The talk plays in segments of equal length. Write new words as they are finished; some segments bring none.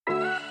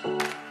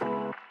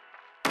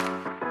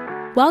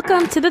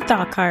Welcome to The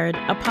Thought Card,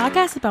 a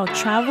podcast about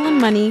travel and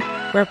money,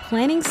 where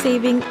planning,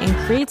 saving, and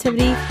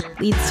creativity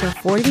leads to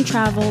affording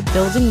travel,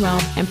 building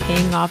wealth, and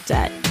paying off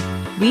debt.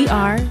 We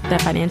are the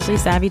Financially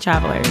Savvy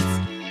Travelers.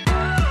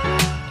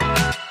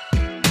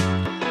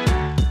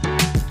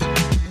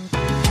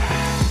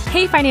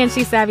 Hey,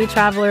 Financially Savvy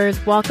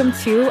Travelers. Welcome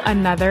to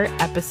another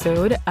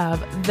episode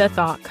of The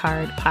Thought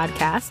Card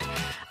podcast.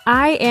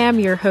 I am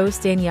your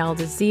host, Danielle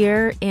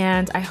Desir,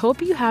 and I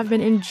hope you have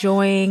been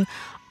enjoying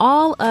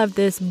all of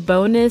this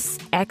bonus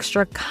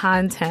extra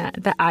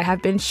content that I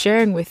have been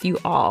sharing with you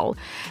all.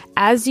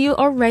 As you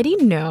already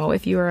know,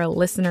 if you are a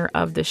listener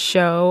of the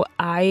show,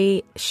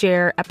 I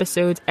share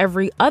episodes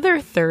every other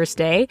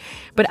Thursday,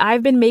 but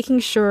I've been making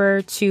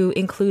sure to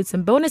include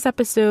some bonus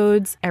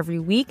episodes every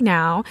week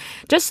now,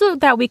 just so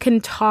that we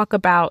can talk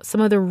about some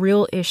of the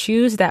real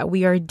issues that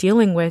we are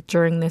dealing with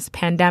during this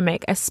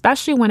pandemic,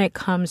 especially when it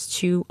comes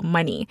to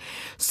money.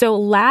 So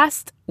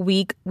last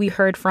week, we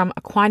heard from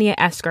Aquania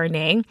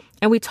Escarnet,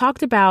 and we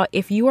talked about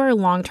if you are a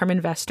long-term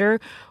investor,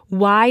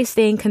 why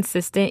staying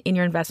consistent in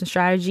your investment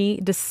strategy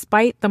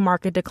despite the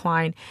market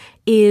decline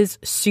is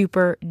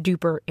super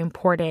duper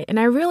important. And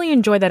I really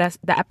enjoyed that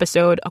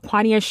episode.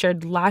 Aquania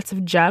shared lots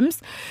of gems.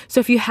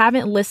 So if you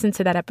haven't listened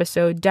to that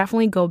episode,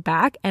 definitely go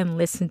back and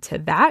listen to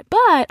that.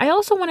 But I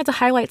also wanted to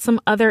highlight some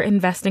other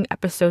investing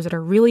episodes that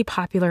are really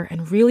popular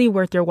and really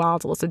worth your while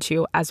to listen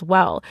to as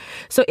well.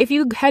 So if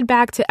you head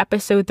back to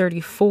episode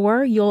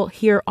 34, you'll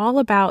hear all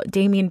about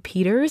Damian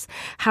Peters,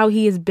 how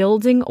he is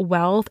building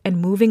wealth and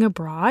moving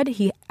abroad.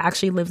 He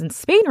actually lives in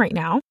Spain right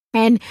now.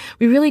 And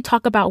we really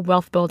talk about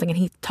wealth building, and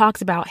he talks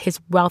about his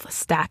wealth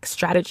stack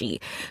strategy.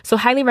 So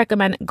highly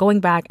recommend going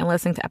back and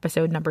listening to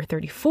episode number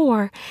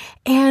 34.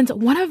 And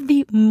one of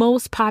the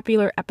most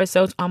popular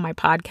episodes on my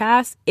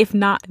podcast, if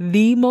not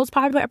the most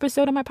popular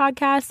episode on my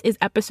podcast, is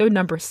episode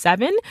number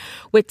 7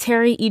 with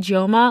Terry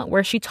Ijeoma,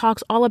 where she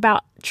talks all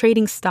about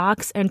trading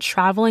stocks and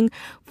traveling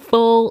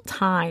full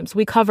time. So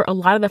we cover a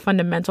lot of the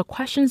fundamental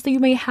questions that you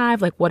may have,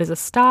 like what is a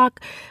stock,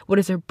 what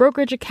is a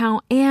brokerage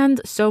account,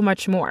 and so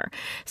much more.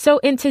 So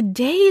in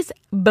today's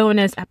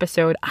bonus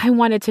episode, I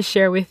wanted to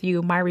share with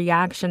you my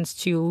reactions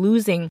to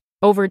losing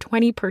over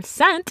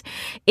 20%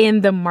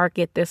 in the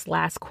market this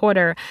last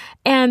quarter.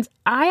 And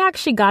I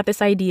actually got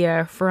this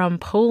idea from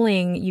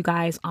polling you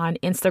guys on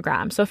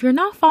Instagram. So if you're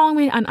not following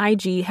me on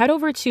IG, head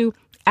over to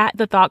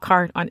The Thought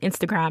Card on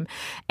Instagram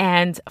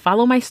and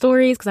follow my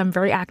stories, because I'm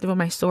very active on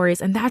my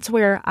stories. And that's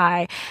where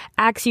I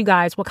ask you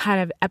guys what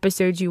kind of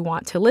episodes you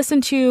want to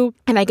listen to.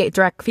 And I get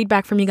direct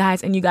feedback from you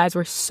guys. And you guys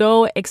were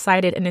so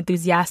excited and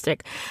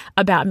enthusiastic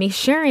about me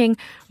sharing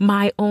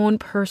my own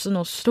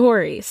personal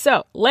story.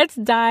 So let's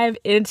dive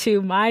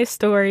into my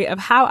story of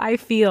how I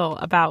feel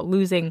about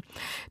losing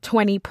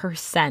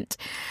 20%.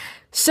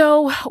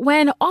 So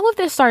when all of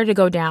this started to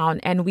go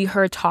down and we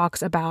heard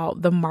talks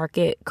about the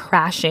market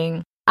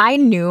crashing, I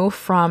knew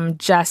from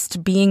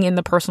just being in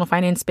the personal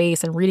finance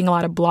space and reading a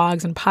lot of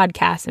blogs and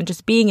podcasts and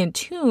just being in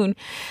tune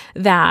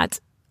that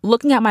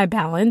looking at my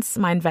balance,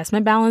 my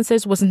investment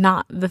balances, was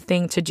not the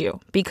thing to do,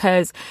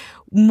 because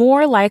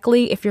more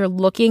likely if you're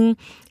looking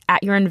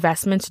at your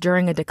investments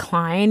during a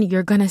decline,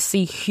 you're going to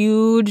see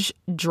huge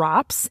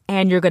drops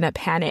and you're going to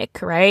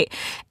panic, right?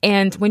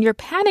 And when you're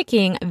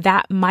panicking,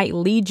 that might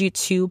lead you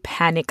to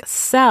panic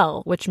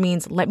sell, which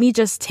means let me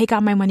just take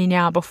out my money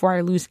now before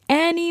I lose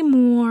any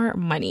more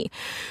money.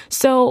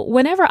 So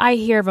whenever I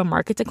hear of a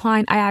market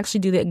decline, I actually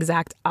do the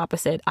exact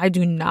opposite. I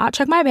do not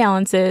check my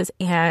balances,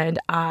 and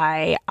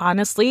I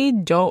honestly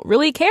don't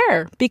really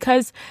care,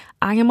 because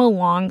I am a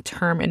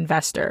long-term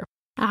investor.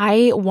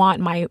 I want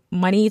my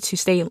money to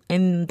stay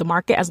in the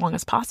market as long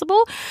as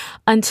possible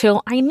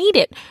until I need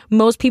it.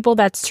 Most people,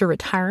 that's to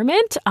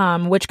retirement,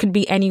 which could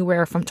be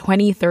anywhere from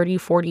 20, 30,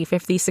 40,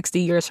 50, 60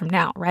 years from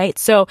now, right?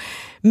 So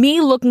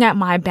me looking at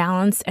my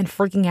balance and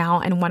freaking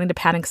out and wanting to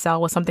panic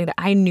sell was something that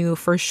I knew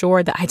for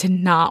sure that I did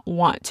not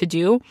want to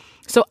do.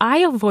 So I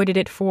avoided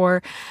it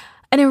for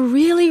a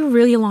really,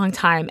 really long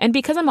time. And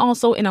because I'm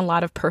also in a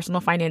lot of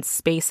personal finance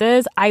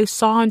spaces, I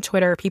saw on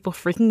Twitter people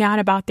freaking out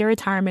about their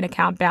retirement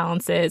account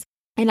balances.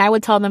 And I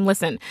would tell them,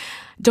 listen,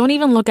 don't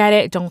even look at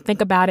it. Don't think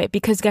about it,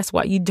 because guess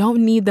what? You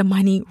don't need the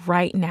money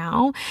right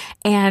now.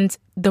 And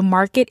the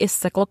market is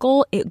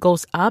cyclical. It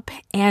goes up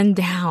and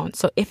down.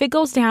 So if it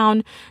goes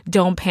down,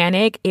 don't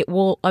panic. It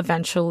will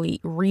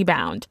eventually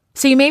rebound.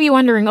 So you may be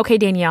wondering, okay,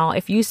 Danielle,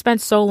 if you spent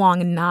so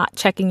long not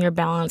checking your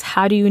balance,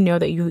 how do you know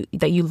that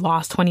you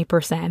lost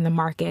 20% in the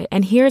market?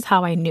 And here's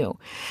how I knew.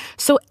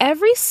 So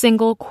every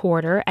single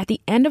quarter, at the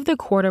end of the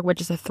quarter,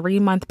 which is a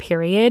 3-month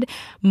period,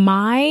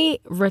 my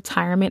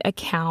retirement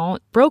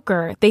account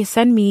broker, they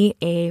send me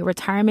a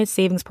retirement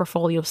savings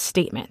portfolio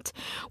statement,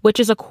 which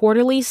is a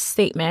quarterly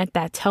statement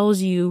that tells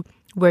you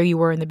where you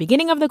were in the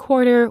beginning of the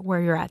quarter,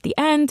 where you're at the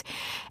end.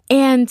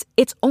 And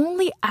it's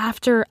only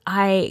after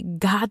I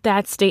got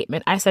that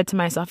statement, I said to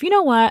myself, you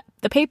know what?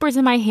 The paper's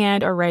in my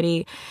hand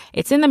already.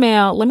 It's in the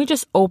mail. Let me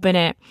just open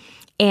it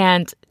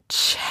and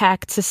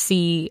check to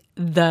see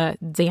the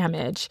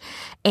damage.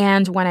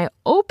 And when I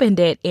opened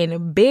it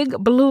in big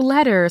blue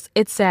letters,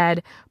 it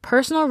said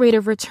personal rate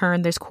of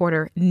return this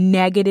quarter,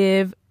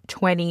 negative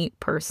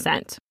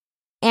 20%.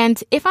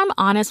 And if I'm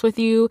honest with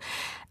you,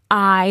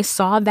 I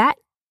saw that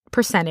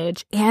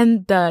percentage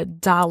and the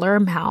dollar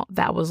amount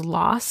that was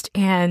lost,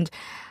 and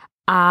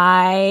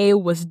I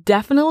was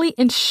definitely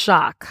in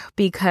shock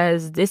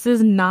because this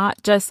is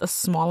not just a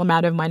small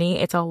amount of money.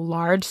 It's a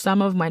large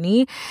sum of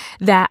money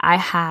that I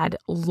had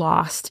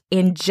lost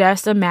in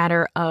just a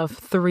matter of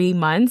 3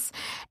 months.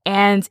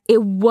 And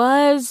it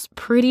was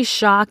pretty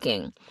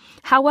shocking.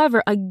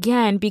 However,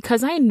 again,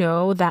 because I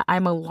know that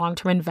I'm a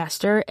long-term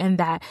investor and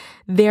that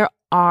there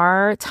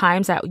are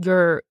times that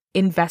your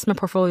investment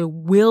portfolio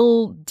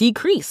will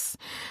decrease.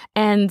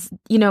 And,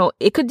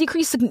 it could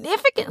decrease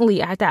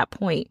significantly at that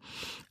point.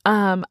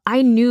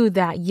 I knew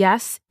that,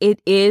 yes,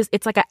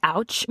 it's like an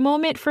ouch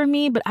moment for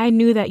me, but I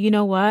knew that, you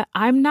know what,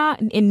 I'm not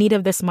in need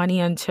of this money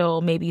until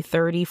maybe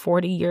 30,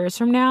 40 years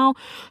from now.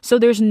 So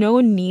there's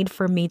no need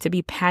for me to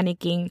be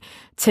panicking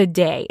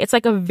today. It's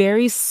like a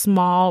very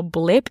small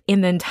blip in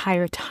the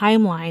entire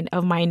timeline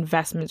of my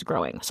investments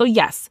growing. So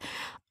yes,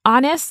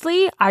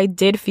 honestly, I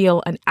did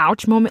feel an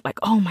ouch moment, like,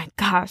 oh my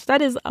gosh,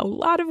 that is a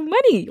lot of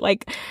money.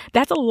 Like,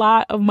 that's a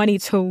lot of money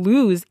to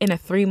lose in a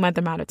 3-month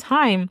amount of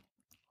time.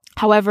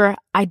 However,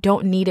 I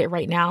don't need it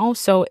right now,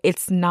 so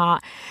it's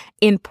not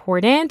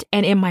important.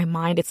 And in my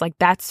mind, it's like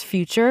that's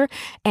future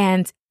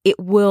and it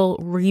will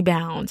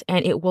rebound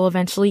and it will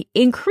eventually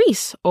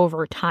increase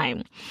over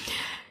time.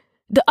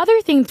 The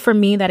other thing for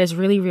me that is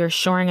really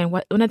reassuring and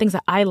one of the things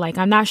that I like,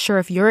 I'm not sure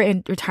if your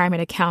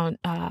retirement account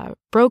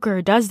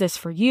broker does this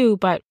for you,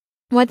 but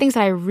one of the things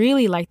that I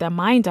really like that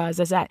mine does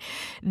is that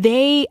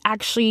they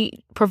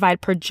actually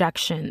provide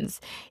projections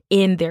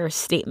in their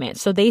statement.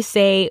 So they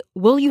say,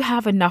 will you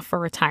have enough for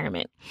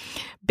retirement?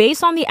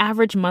 Based on the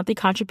average monthly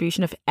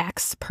contribution of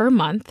X per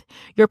month,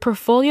 your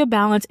portfolio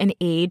balance and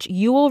age,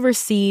 you will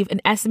receive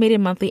an estimated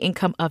monthly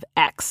income of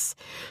X.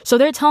 So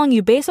they're telling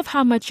you based off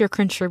how much you're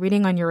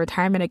contributing on your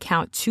retirement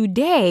account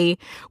today,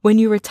 when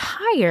you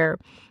retire,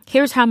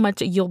 here's how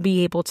much you'll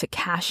be able to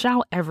cash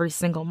out every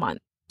single month.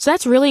 So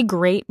that's really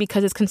great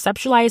because it's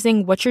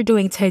conceptualizing what you're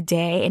doing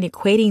today and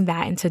equating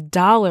that into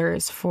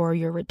dollars for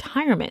your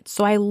retirement.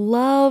 So I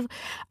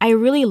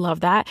really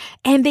love that.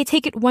 And they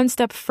take it one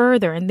step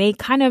further and they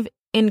kind of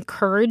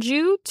encourage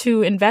you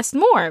to invest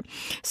more.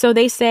 So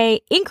they say,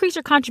 increase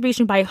your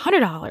contribution by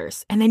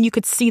 $100. And then you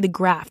could see the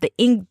graph, the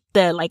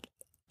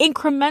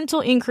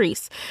incremental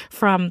increase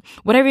from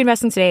whatever you're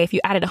investing today. If you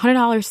added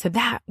 $100 to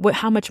that,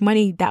 how much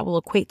money that will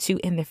equate to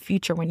in the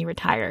future when you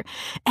retire.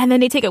 And then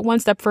they take it one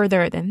step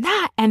further than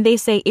that. And they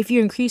say, if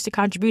you increase the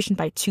contribution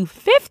by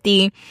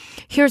 $250,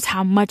 here's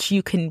how much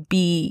you can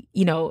be,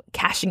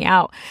 cashing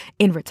out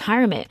in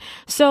retirement.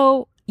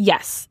 So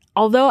yes,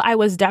 although I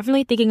was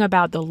definitely thinking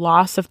about the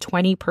loss of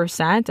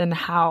 20% and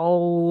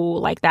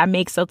how that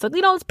makes sense,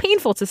 it's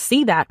painful to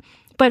see that.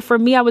 But for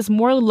me, I was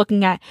more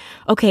looking at,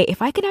 okay,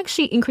 if I could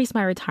actually increase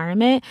my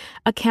retirement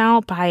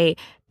account by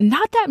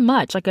not that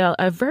much, like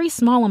a very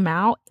small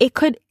amount, it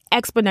could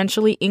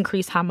exponentially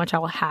increase how much I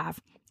will have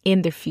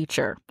in the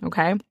future.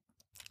 Okay.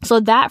 So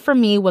that for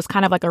me was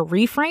kind of like a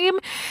reframe.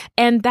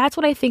 And that's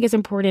what I think is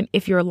important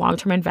if you're a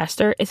long-term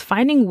investor, is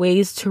finding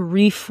ways to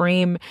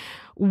reframe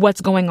what's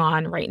going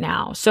on right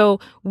now. So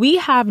we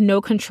have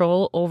no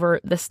control over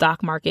the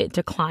stock market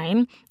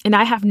decline, and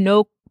I have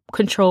no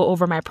control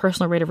over my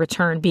personal rate of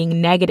return being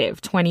negative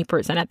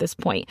 20% at this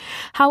point.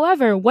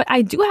 However, what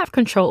I do have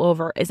control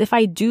over is if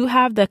I do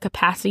have the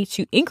capacity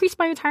to increase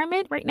my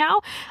retirement right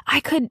now, I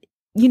could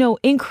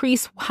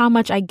increase how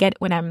much I get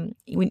when I'm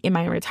in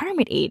my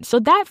retirement age. So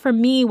that for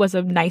me was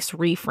a nice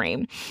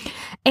reframe.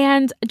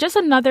 And just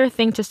another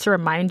thing just to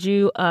remind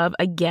you of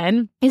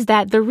again, is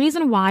that the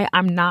reason why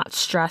I'm not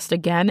stressed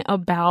again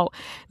about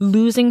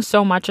losing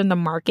so much in the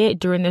market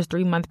during this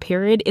 3-month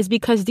period is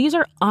because these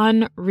are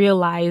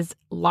unrealized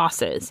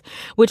losses,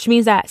 which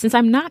means that since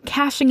I'm not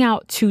cashing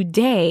out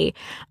today,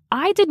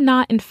 I did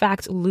not, in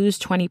fact, lose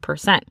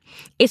 20%.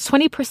 It's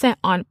 20%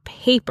 on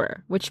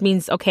paper, which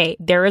means, okay,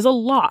 there is a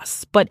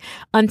loss, but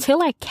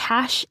until I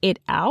cash it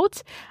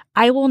out,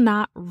 I will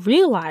not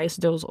realize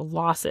those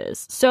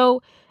losses.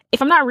 So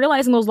if I'm not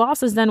realizing those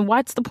losses, then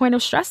what's the point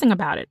of stressing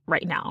about it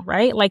right now,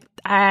 right?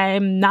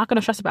 I'm not going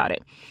to stress about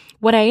it.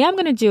 What I am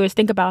going to do is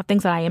think about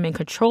things that I am in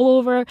control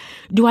over.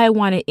 Do I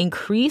want to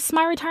increase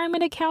my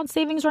retirement account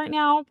savings right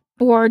now?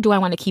 Or do I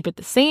want to keep it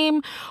the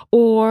same?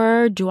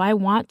 Or do I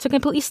want to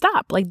completely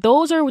stop?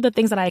 Those are the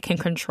things that I can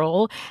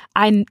control.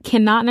 I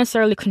cannot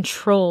necessarily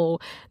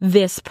control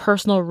this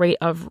personal rate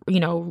of,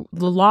 the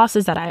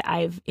losses that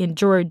I've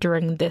endured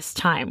during this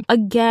time.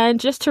 Again,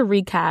 just to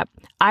recap,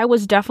 I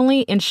was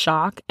definitely in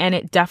shock and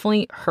it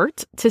definitely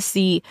hurt to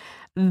see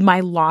my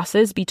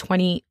losses be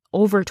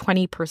over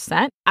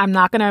 20%. I'm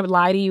not going to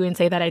lie to you and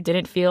say that I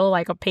didn't feel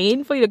like a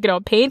pain for you to get a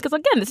pain, because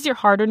again, this is your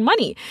hard-earned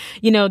money,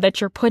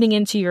 that you're putting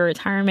into your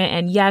retirement.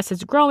 And yes,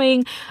 it's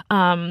growing,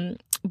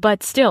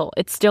 but still,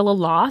 it's still a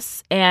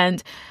loss.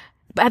 And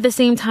But at the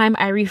same time,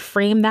 I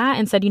reframed that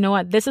and said, you know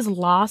what, this is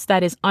loss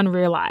that is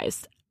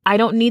unrealized. I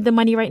don't need the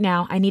money right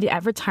now. I need it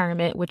at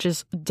retirement, which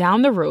is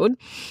down the road.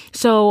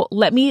 So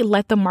let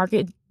the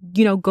market,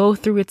 go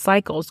through its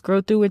cycles, go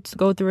through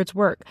its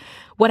work.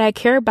 What I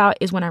care about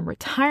is when I'm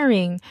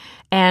retiring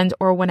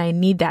or when I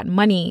need that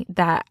money,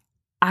 that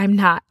I'm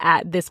not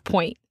at this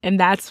point. And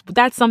that's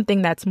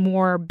something that's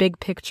more big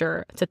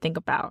picture to think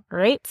about,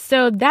 right?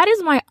 So that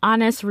is my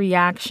honest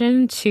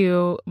reaction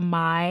to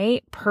my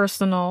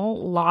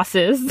personal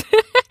losses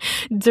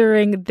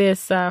during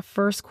this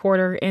first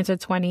quarter into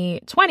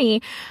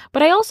 2020.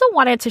 But I also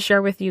wanted to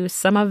share with you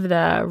some of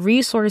the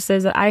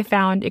resources that I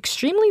found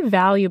extremely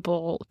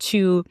valuable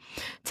to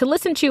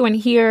listen to and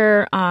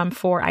hear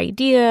for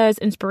ideas,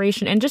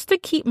 inspiration, and just to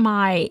keep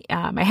my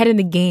head in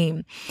the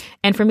game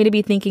and for me to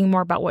be thinking more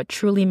about what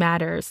truly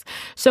matters.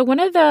 So one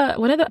of the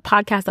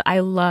podcasts that I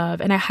love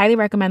and I highly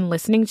recommend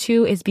listening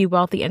to is Be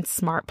Wealthy and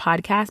Smart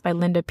podcast by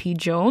Linda P.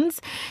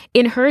 Jones.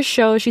 In her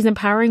show, she's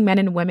empowering men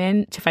and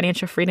women to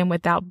financial freedom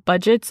without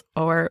budgets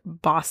or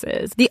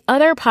bosses. The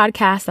other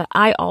podcast that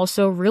I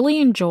also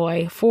really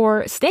enjoy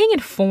for staying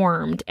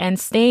informed and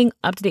staying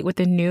up to date with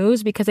the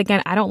news, because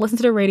again, I don't listen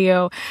to the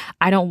radio,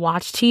 I don't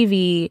watch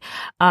TV.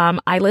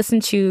 I listen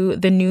to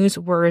The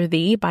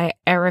Newsworthy by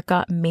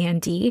Erica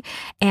Mandy,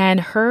 and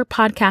her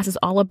podcast is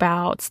all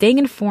about staying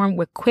informed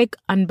with quick,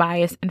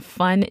 unbiased, and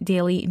fun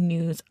daily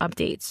news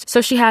updates.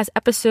 So she has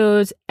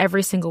episodes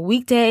every single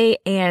weekday,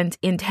 and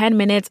in 10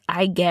 minutes,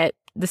 I get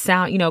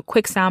the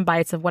quick sound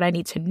bites of what I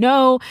need to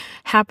know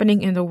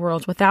happening in the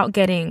world without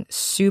getting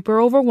super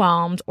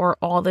overwhelmed or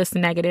all this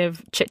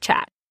negative chit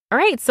chat. All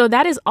right, so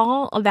that is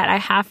all of that I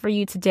have for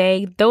you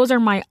today. Those are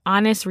my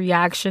honest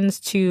reactions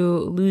to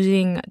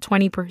losing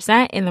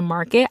 20% in the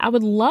market. I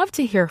would love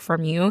to hear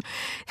from you.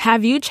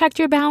 Have you checked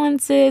your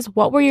balances?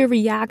 What were your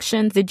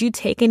reactions? Did you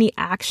take any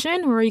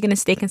action, or are you going to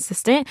stay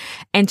consistent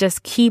and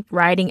just keep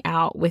riding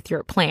out with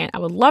your plan? I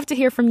would love to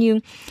hear from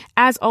you.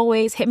 As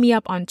always, hit me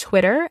up on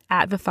Twitter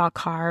at The Thought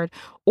Card,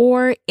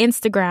 or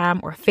Instagram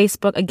or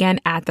Facebook, again,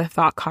 at The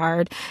Thought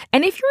Card.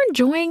 And if you're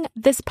enjoying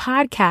this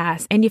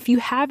podcast, and if you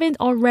haven't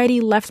already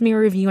left me a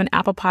review on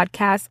Apple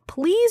Podcasts,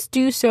 please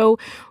do so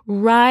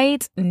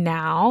right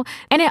now.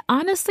 And it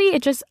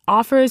just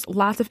offers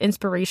lots of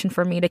inspiration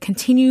for me to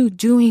continue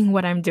doing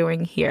what I'm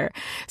doing here.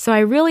 So I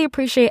really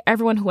appreciate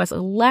everyone who has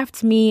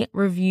left me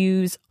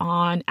reviews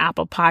on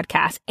Apple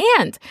Podcasts.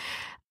 And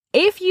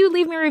if you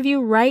leave me a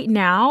review right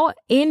now,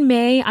 in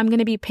May, I'm going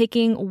to be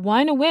picking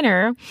one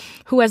winner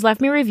who has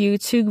left me a review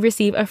to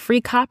receive a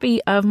free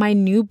copy of my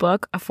new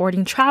book,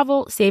 Affording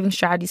Travel, Saving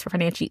Strategies for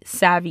Financially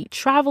Savvy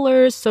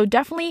Travelers. So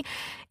definitely,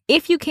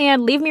 if you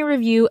can, leave me a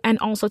review and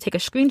also take a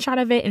screenshot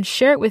of it and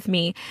share it with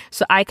me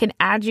so I can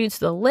add you to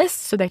the list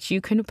so that you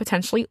can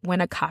potentially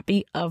win a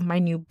copy of my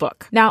new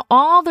book. Now,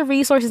 all the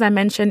resources I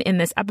mentioned in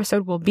this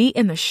episode will be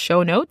in the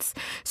show notes.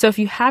 So if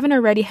you haven't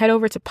already, head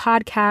over to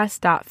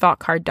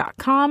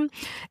podcast.thoughtcard.com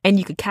and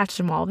you could catch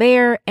them all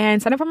there, and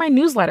sign up for my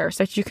newsletter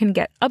so that you can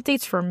get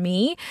updates from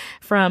me,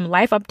 from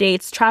life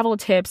updates, travel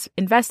tips,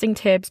 investing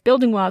tips,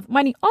 building wealth,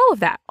 money, all of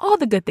that, all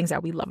the good things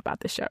that we love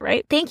about this show,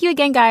 right? Thank you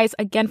again, guys,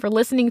 for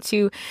listening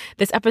to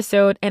this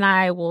episode, and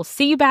I will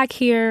see you back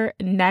here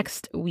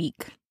next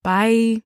week. Bye.